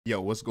Yo,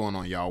 what's going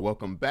on, y'all?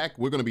 Welcome back.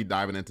 We're going to be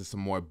diving into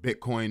some more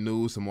Bitcoin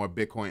news, some more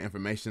Bitcoin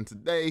information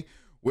today.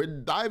 We're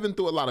diving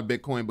through a lot of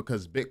Bitcoin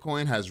because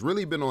Bitcoin has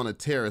really been on a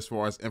tear as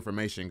far as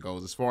information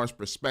goes, as far as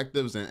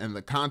perspectives and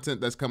the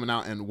content that's coming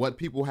out and what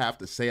people have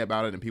to say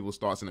about it and people's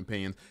thoughts and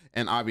opinions.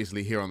 And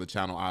obviously here on the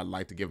channel, I'd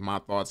like to give my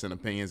thoughts and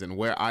opinions and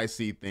where I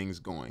see things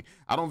going.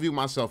 I don't view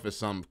myself as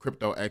some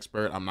crypto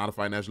expert. I'm not a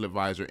financial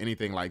advisor,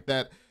 anything like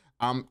that.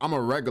 I'm a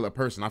regular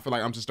person. I feel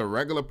like I'm just a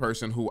regular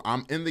person who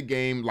I'm in the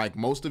game like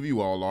most of you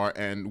all are,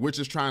 and we're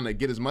just trying to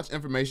get as much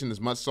information, as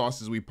much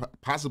sauce as we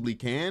possibly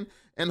can,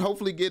 and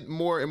hopefully get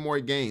more and more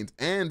gains.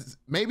 And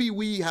maybe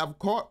we have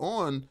caught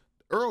on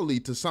early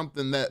to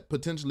something that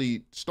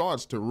potentially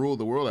starts to rule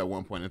the world at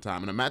one point in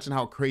time. And imagine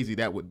how crazy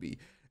that would be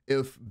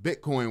if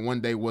Bitcoin one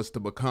day was to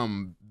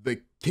become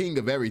the king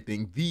of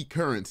everything, the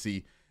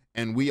currency,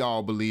 and we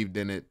all believed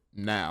in it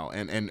now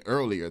and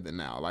earlier than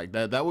now. Like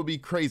that would be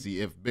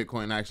crazy if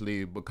Bitcoin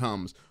actually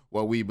becomes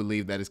what we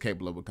believe that it's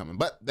capable of becoming.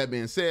 But that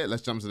being said,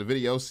 let's jump to the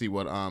video, see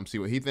what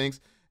he thinks,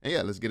 and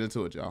yeah, let's get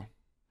into it, y'all.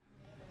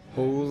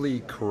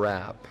 Holy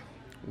crap,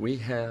 we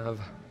have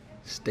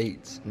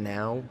states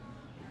now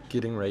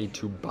getting ready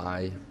to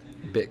buy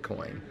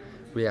Bitcoin.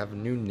 We have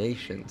new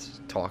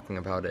nations talking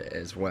about it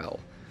as well.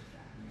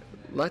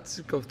 Let's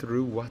go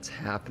through what's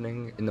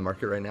happening in the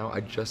market right now.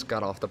 I just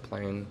got off the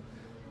plane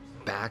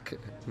back,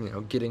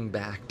 getting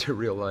back to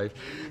real life.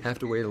 I have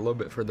to wait a little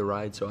bit for the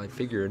ride, so I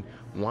figured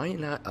why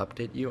not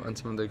update you on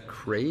some of the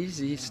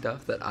crazy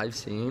stuff that I've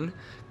seen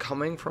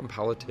coming from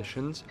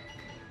politicians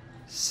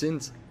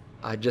since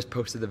I just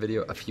posted the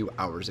video a few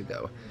hours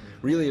ago.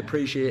 Really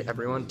appreciate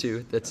everyone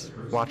too that's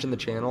watching the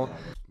channel.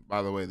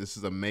 By the way, this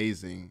is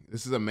amazing.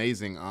 This is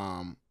amazing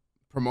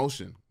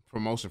promotion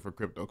for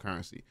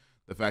cryptocurrency.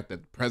 The fact that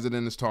the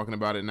president is talking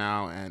about it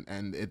now,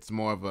 and it's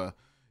more of a,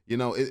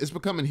 it's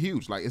becoming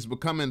huge. Like it's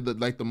becoming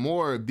the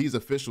more these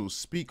officials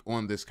speak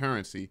on this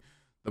currency,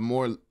 the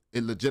more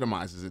it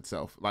legitimizes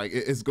itself. Like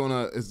it's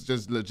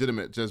just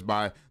legitimate just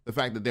by the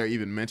fact that they're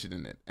even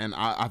mentioning it. And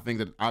I think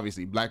that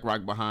obviously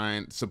BlackRock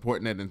behind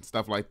supporting it and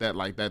stuff like that,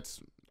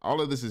 that's all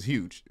of this is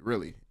huge,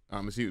 really.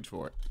 It's huge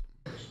for it.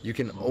 You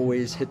can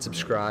always hit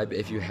subscribe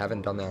if you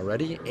haven't done that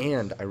already,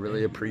 and I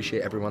really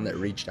appreciate everyone that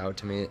reached out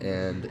to me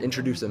and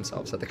introduced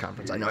themselves at the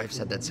conference. I know I've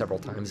said that several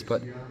times,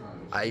 but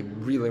I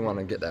really want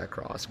to get that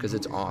across because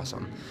it's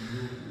awesome.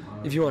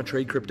 If you want to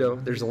trade crypto,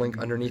 there's a link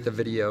underneath the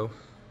video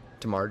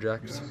to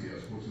Margex.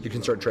 You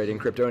can start trading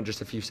crypto in just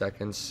a few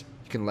seconds.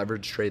 You can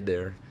leverage trade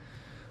there.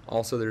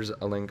 Also, there's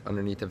a link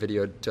underneath the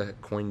video to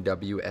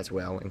CoinW as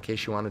well, in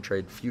case you want to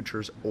trade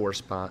futures or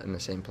spot in the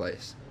same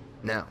place.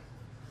 Now,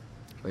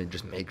 let me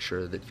just make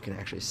sure that you can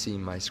actually see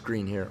my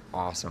screen here.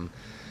 Awesome.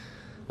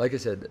 Like I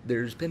said,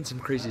 there's been some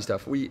crazy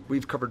stuff.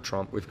 We've covered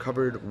Trump. We've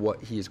covered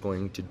what he is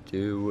going to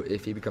do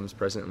if he becomes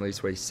president, at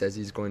least what he says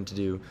he's going to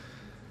do.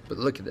 But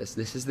look at this.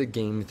 This is the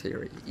game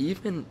theory.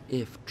 Even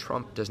if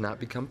Trump does not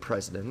become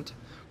president,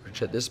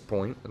 which at this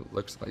point, it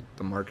looks like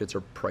the markets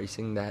are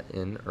pricing that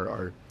in, or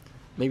are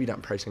maybe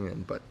not pricing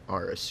in, but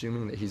are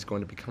assuming that he's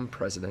going to become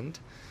president.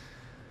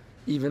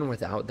 Even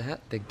without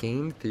that, the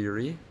game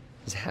theory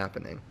is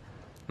happening.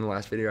 In the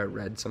last video, I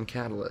read some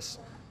catalysts,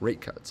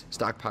 rate cuts,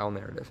 stockpile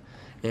narrative,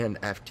 and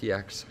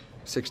FTX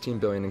 16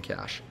 billion in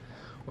cash.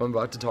 What I'm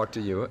about to talk to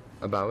you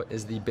about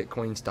is the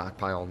Bitcoin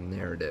stockpile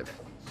narrative.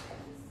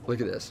 Look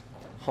at this.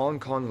 Hong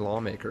Kong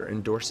lawmaker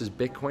endorses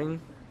Bitcoin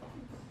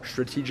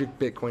strategic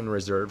Bitcoin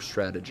reserve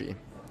strategy,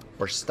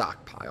 or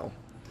stockpile.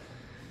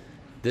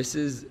 This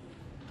is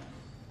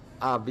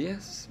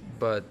obvious,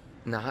 but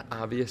not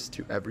obvious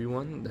to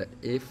everyone, that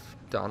if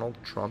Donald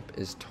Trump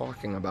is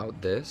talking about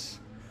this,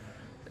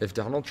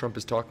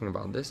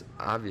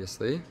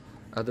 obviously,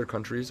 other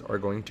countries are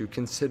going to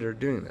consider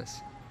doing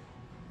this.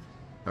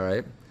 All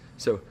right?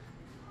 So,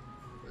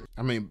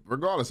 I mean,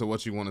 regardless of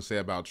what you want to say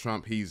about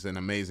Trump, he's an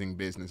amazing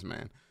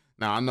businessman.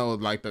 Now, I know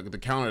like the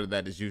counter to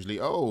that is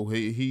usually, oh,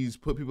 he's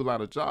put people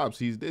out of jobs.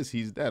 He's this,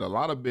 he's that. A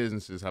lot of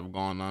businesses have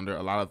gone under.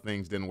 A lot of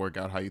things didn't work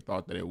out how you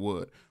thought that it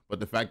would. But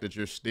the fact that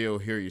you're still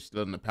here, you're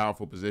still in a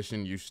powerful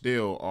position, you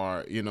still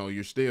are,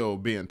 you're still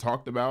being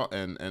talked about,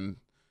 and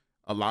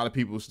a lot of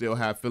people still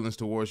have feelings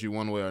towards you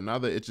one way or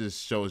another. It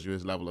just shows you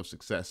his level of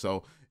success.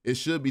 So it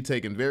should be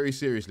taken very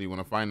seriously when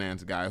a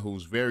finance guy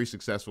who's very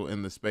successful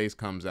in the space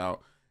comes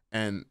out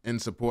and in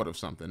support of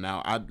something.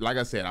 Now, like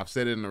I said, I've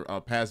said it in a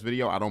past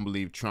video, I don't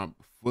believe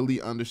Trump fully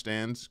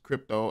understands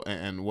crypto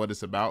and what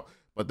it's about.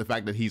 But the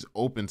fact that he's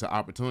open to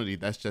opportunity,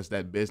 that's just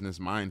that business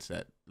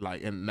mindset.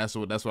 Like, and that's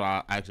what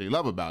I actually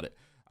love about it.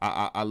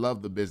 I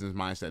love the business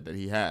mindset that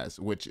he has,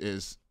 which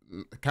is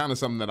kind of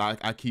something that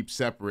I keep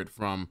separate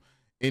from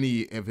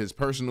any of his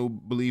personal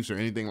beliefs or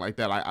anything like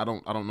that. I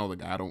don't know the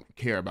guy. I don't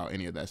care about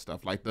any of that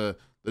stuff. Like the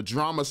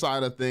drama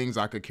side of things,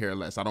 I could care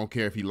less. I don't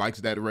care if he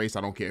likes that race.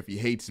 I don't care if he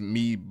hates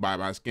me by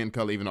my skin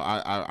color, even though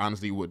I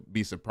honestly would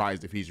be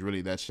surprised if he's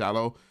really that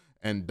shallow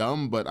and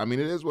dumb. But I mean,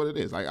 it is what it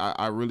is. Like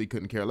I really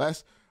couldn't care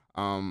less.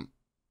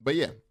 But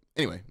yeah,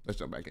 anyway, let's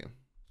jump back in.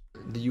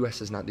 The US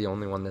is not the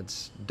only one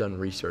that's done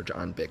research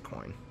on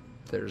Bitcoin.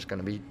 There's going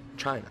to be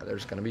China.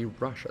 There's going to be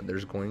Russia.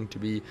 There's going to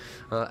be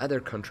other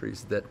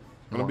countries that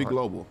It'll be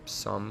global.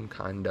 Some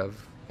kind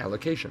of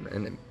allocation,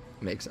 and it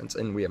makes sense.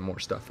 And we have more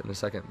stuff in a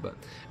second, but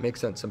it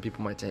makes sense. Some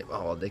people might say,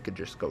 oh, they could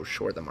just go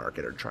short the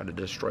market or try to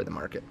destroy the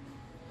market.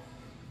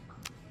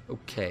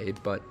 Okay,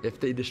 but if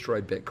they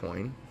destroy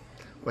Bitcoin,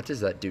 what does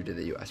that do to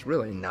the U.S.?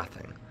 Really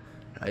nothing,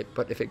 right?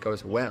 But if it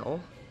goes well,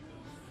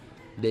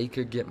 they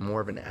could get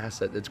more of an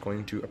asset that's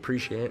going to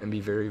appreciate and be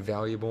very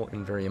valuable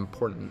and very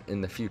important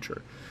in the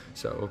future.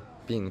 So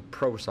being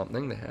pro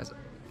something that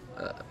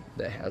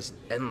has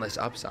endless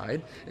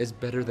upside is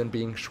better than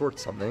being short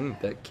something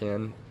that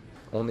can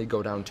only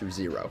go down to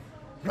zero,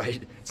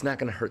 right? It's not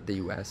going to hurt the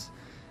U.S.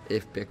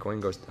 If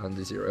Bitcoin goes down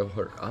to zero. It'll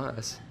hurt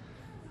us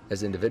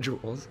as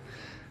individuals,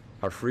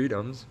 our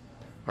freedoms,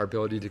 our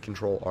ability to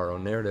control our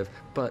own narrative,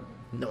 but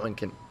no one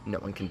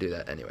can do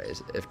that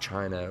anyways. If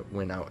China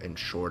went out and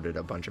shorted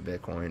a bunch of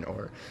Bitcoin,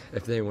 or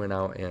if they went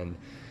out and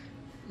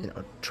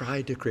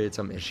tried to create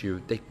some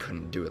issue, they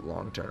couldn't do it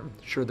long term.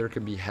 Sure, there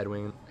could be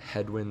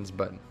headwinds,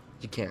 but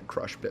you can't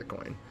crush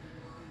Bitcoin.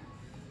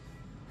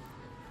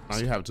 Now,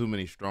 you have too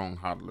many strong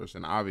hodlers,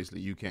 and obviously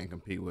you can't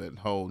compete with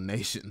whole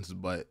nations,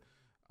 but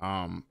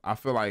I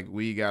feel like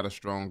we got a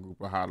strong group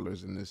of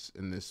hodlers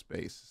in this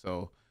space.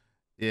 So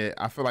yeah,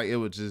 I feel like it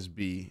would just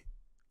be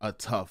a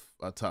tough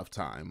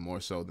time, more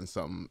so than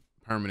something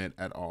permanent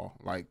at all.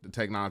 Like, the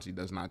technology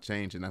does not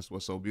change, and that's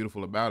what's so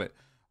beautiful about it.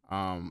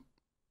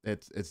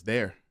 It's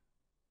there.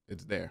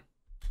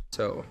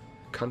 So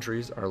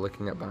countries are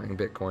looking at buying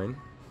Bitcoin.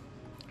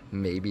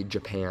 Maybe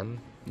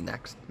Japan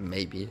next,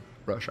 maybe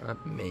Russia,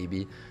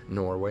 maybe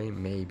Norway,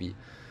 maybe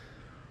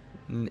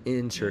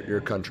insert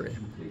your country.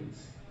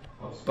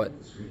 But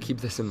keep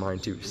this in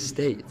mind too.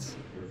 States,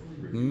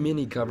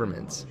 many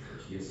governments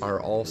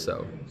are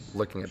also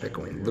looking at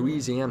Bitcoin.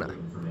 Louisiana,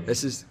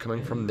 this is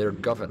coming from their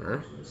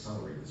governor,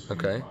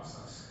 okay?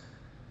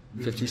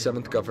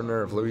 57th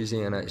governor of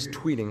Louisiana is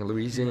tweeting,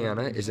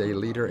 Louisiana is a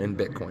leader in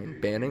Bitcoin,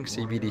 banning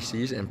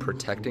CBDCs and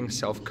protecting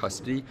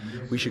self-custody.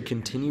 We should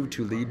continue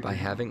to lead by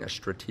having a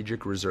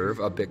strategic reserve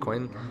of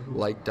Bitcoin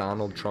like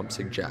Donald Trump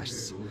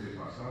suggests.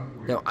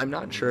 Now, I'm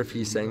not sure if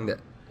he's saying that.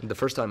 The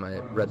first time I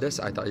read this,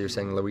 I thought he was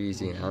saying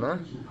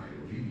Louisiana.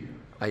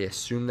 I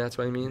assume that's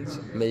what he means.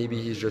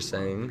 Maybe he's just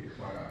saying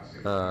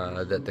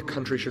that the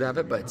country should have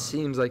it, but it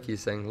seems like he's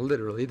saying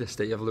literally the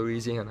state of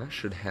Louisiana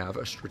should have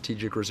a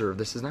strategic reserve.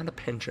 This is not a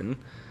pension.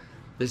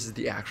 This is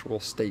the actual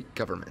state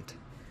government.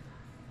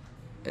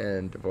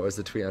 And what was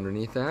the tweet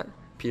underneath that?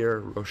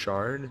 Pierre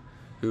Rochard,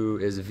 who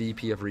is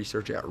VP of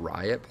Research at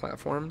Riot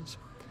Platforms,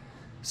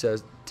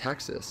 says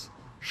Texas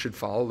should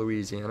follow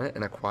Louisiana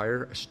and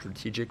acquire a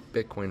strategic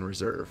Bitcoin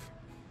reserve.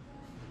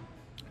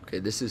 Okay,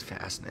 this is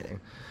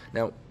fascinating.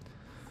 Now,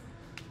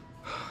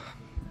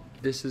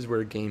 this is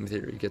where game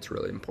theory gets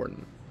really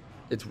important.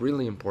 It's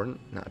really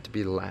important not to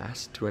be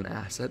last to an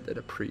asset that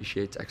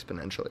appreciates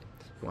exponentially.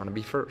 You want to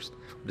be first.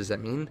 What does that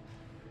mean?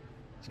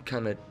 You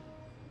kind of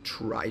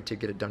try to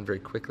get it done very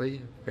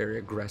quickly, very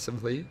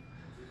aggressively.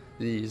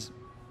 These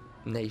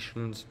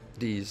nations,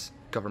 these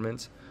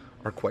governments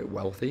are quite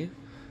wealthy,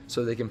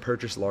 so they can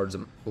purchase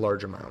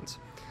large amounts.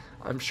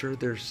 I'm sure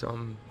there's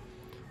some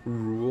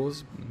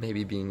rules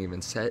maybe being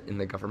even set in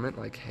the government,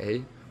 like,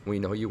 hey, we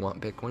know you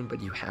want Bitcoin,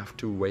 but you have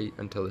to wait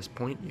until this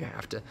point. You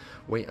have to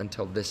wait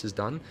until this is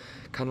done.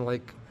 Kind of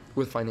like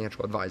with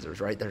financial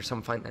advisors, right? There's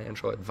some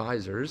financial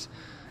advisors,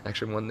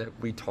 actually one that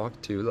we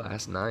talked to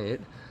last night,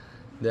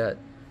 that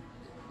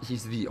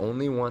he's the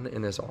only one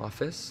in his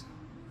office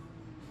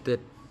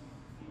that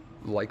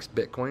likes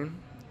Bitcoin,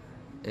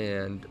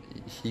 and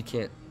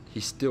he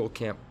still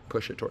can't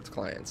push it towards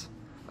clients.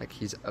 Like,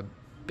 he's a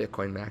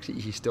Bitcoin maxi,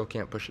 he still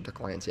can't push it to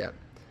clients yet.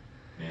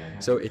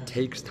 So it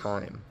takes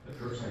time.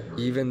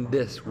 Even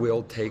this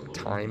will take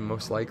time,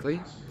 most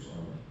likely.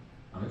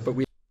 But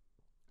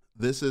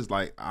this is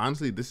like,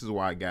 honestly, this is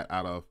why I got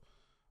out of,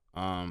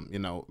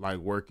 like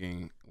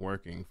working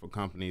for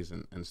companies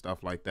and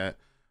stuff like that.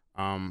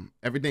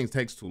 Everything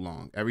takes too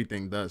long.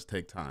 Everything does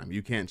take time.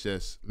 You can't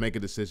just make a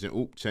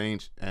decision,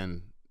 change,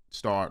 and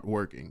start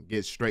working.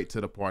 Get straight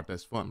to the part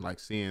that's fun, like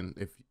seeing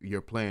if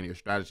your plan, your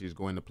strategy is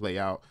going to play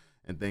out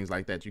and things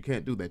like that. You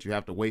can't do that. You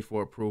have to wait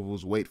for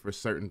approvals, wait for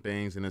certain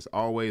things, and it's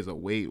always a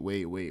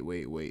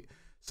wait.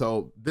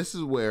 So this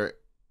is where,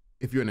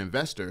 if you're an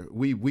investor,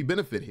 we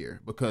benefit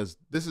here, because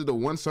this is the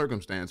one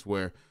circumstance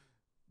where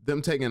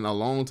them taking a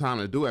long time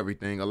to do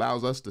everything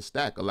allows us to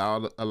stack,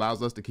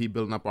 allows us to keep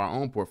building up our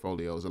own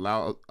portfolios,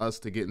 allow us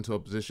to get into a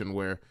position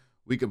where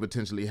we could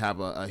potentially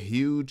have a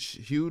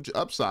huge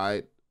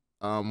upside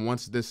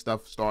once this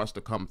stuff starts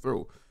to come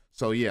through.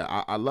 So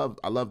yeah, I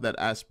love that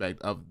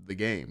aspect of the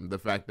game. The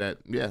fact that,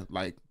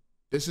 like,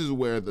 this is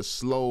where the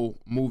slow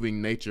moving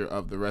nature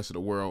of the rest of the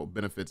world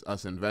benefits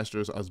us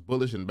investors, us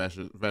bullish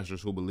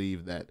investors who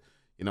believe that,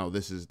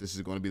 this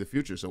is going to be the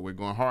future. So we're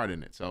going hard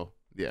in it. So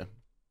yeah.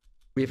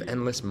 We have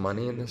endless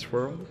money in this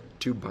world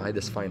to buy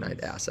this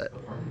finite asset,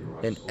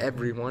 and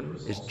everyone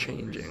is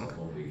changing.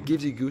 It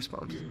gives you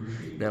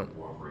goosebumps. Now,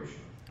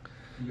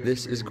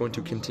 this is going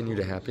to continue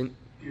to happen.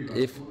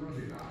 if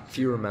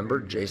you remember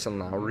Jason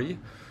Lowry,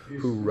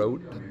 who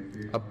wrote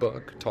a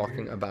book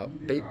talking about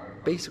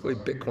basically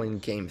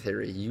Bitcoin game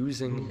theory,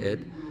 using it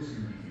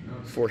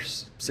for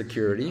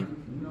security,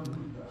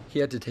 he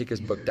had to take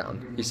his book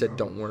down. He said,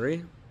 don't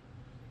worry,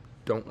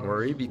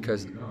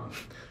 because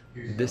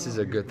this is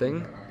a good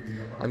thing.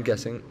 I'm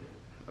guessing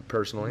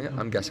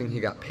he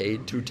got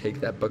paid to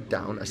take that book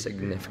down a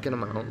significant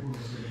amount,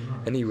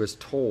 and he was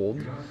told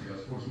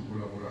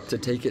to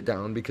take it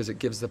down because it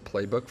gives the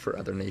playbook for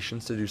other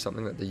nations to do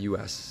something that the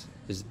US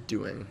is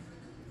doing.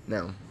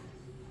 Now,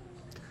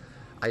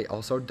 I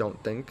also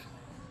don't think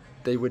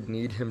they would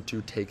need him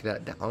to take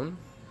that down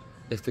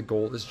if the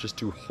goal is just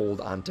to hold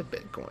on to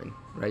Bitcoin,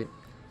 right?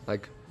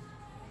 Like,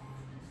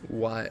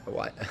 why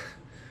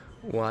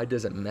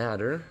does it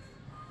matter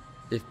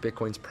if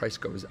Bitcoin's price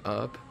goes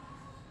up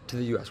to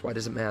the US? Why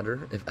does it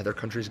matter if other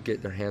countries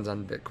get their hands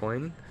on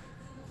Bitcoin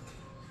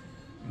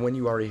when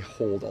you already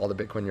hold all the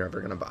Bitcoin you're ever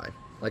going to buy?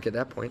 Like, at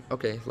that point,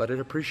 okay, let it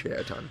appreciate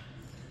a ton,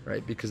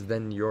 right? Because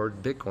then your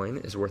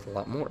Bitcoin is worth a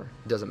lot more.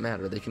 It doesn't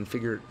matter.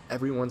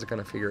 Everyone's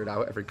going to figure it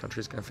out. Every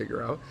country's going to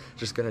figure it out.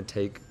 It's just going to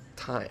take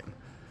time.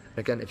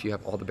 Again, if you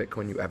have all the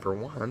Bitcoin you ever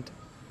want,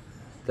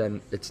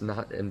 then it's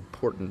not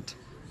important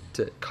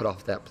to cut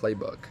off that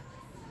playbook.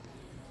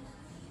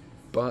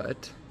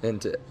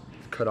 And to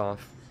cut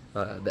off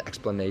the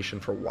explanation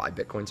for why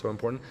Bitcoin's so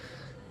important.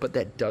 But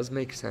that does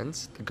make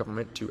sense, the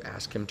government to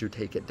ask him to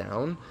take it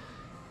down,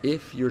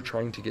 if you're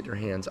trying to get your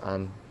hands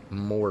on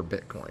more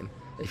Bitcoin.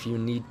 If you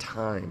need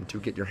time to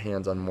get your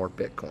hands on more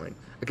Bitcoin.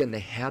 Again, they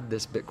had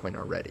this Bitcoin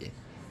already.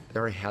 They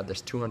already had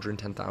this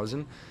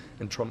 210,000,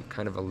 and Trump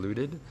kind of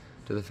alluded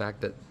to the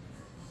fact that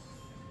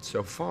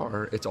so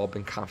far it's all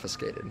been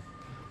confiscated.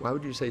 Why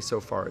would you say so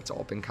far it's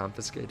all been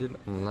confiscated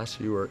unless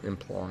you are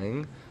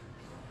implying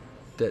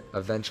that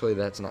eventually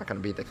that's not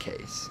going to be the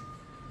case?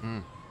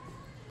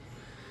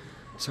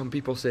 Some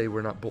people say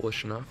we're not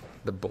bullish enough.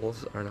 The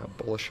bulls are not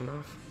bullish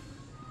enough.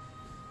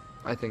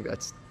 I think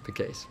that's the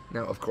case.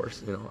 Now, of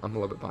course, I'm a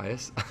little bit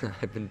biased.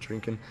 I've been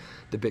drinking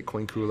the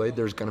Bitcoin Kool-Aid.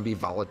 There's going to be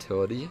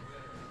volatility.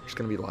 There's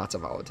going to be lots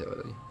of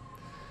volatility.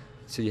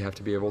 So you have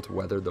to be able to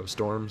weather those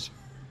storms.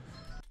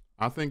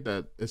 I think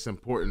that it's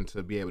important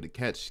to be able to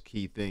catch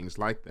key things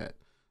like that.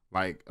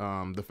 Like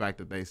the fact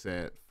that they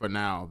said, for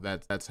now,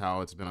 that's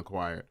how it's been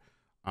acquired.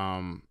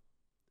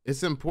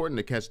 It's important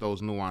to catch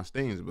those nuanced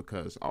things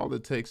because all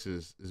it takes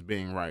is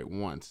being right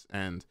once.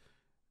 And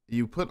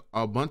you put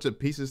a bunch of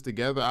pieces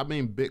together. I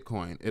mean,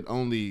 Bitcoin, it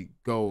only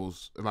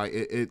goes like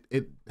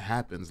it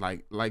happens.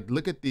 Like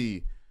look at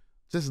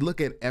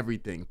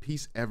everything,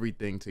 piece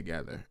everything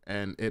together,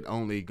 and it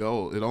only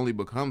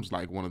becomes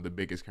like one of the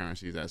biggest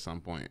currencies at some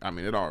point. I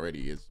mean, it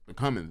already is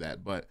becoming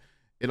that, but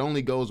it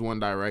only goes one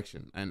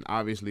direction. And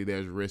obviously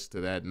there's risk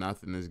to that.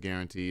 Nothing is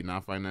guaranteed,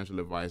 not financial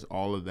advice,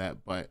 all of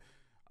that. But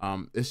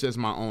it's just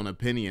my own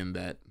opinion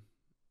that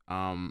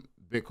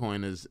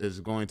Bitcoin is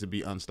going to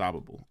be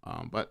unstoppable.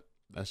 But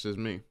that's just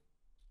me.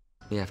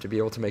 You have to be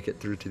able to make it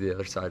through to the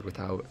other side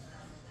without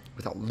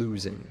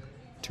losing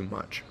too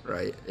much,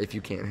 right? If you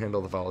can't handle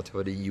the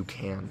volatility, you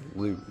can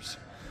lose.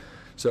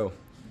 So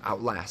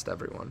outlast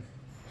everyone.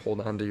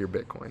 Hold on to your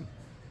Bitcoin.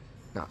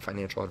 Not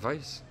financial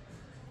advice,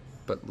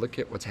 but look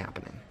at what's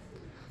happening.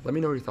 Let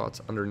me know your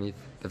thoughts underneath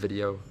the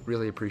video.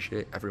 Really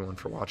appreciate everyone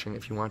for watching.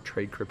 If you want to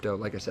trade crypto,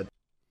 like I said.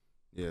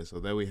 Yeah,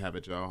 so there we have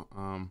it, y'all.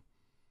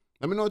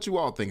 Let me know what you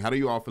all think. How do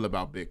you all feel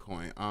about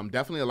Bitcoin?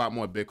 Definitely a lot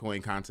more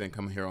Bitcoin content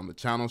coming here on the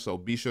channel, so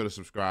be sure to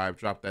subscribe,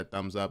 drop that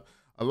thumbs up.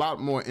 A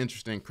lot more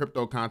interesting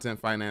crypto content,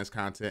 finance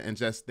content, and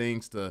just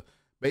things to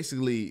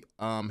basically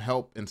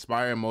help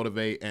inspire,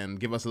 motivate, and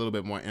give us a little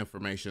bit more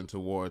information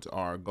towards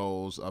our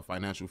goals of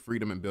financial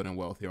freedom and building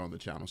wealth here on the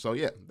channel. So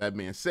yeah, that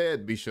being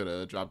said, be sure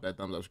to drop that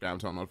thumbs up, subscribe,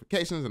 turn on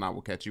notifications, and I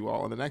will catch you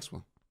all in the next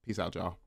one. Peace out, y'all.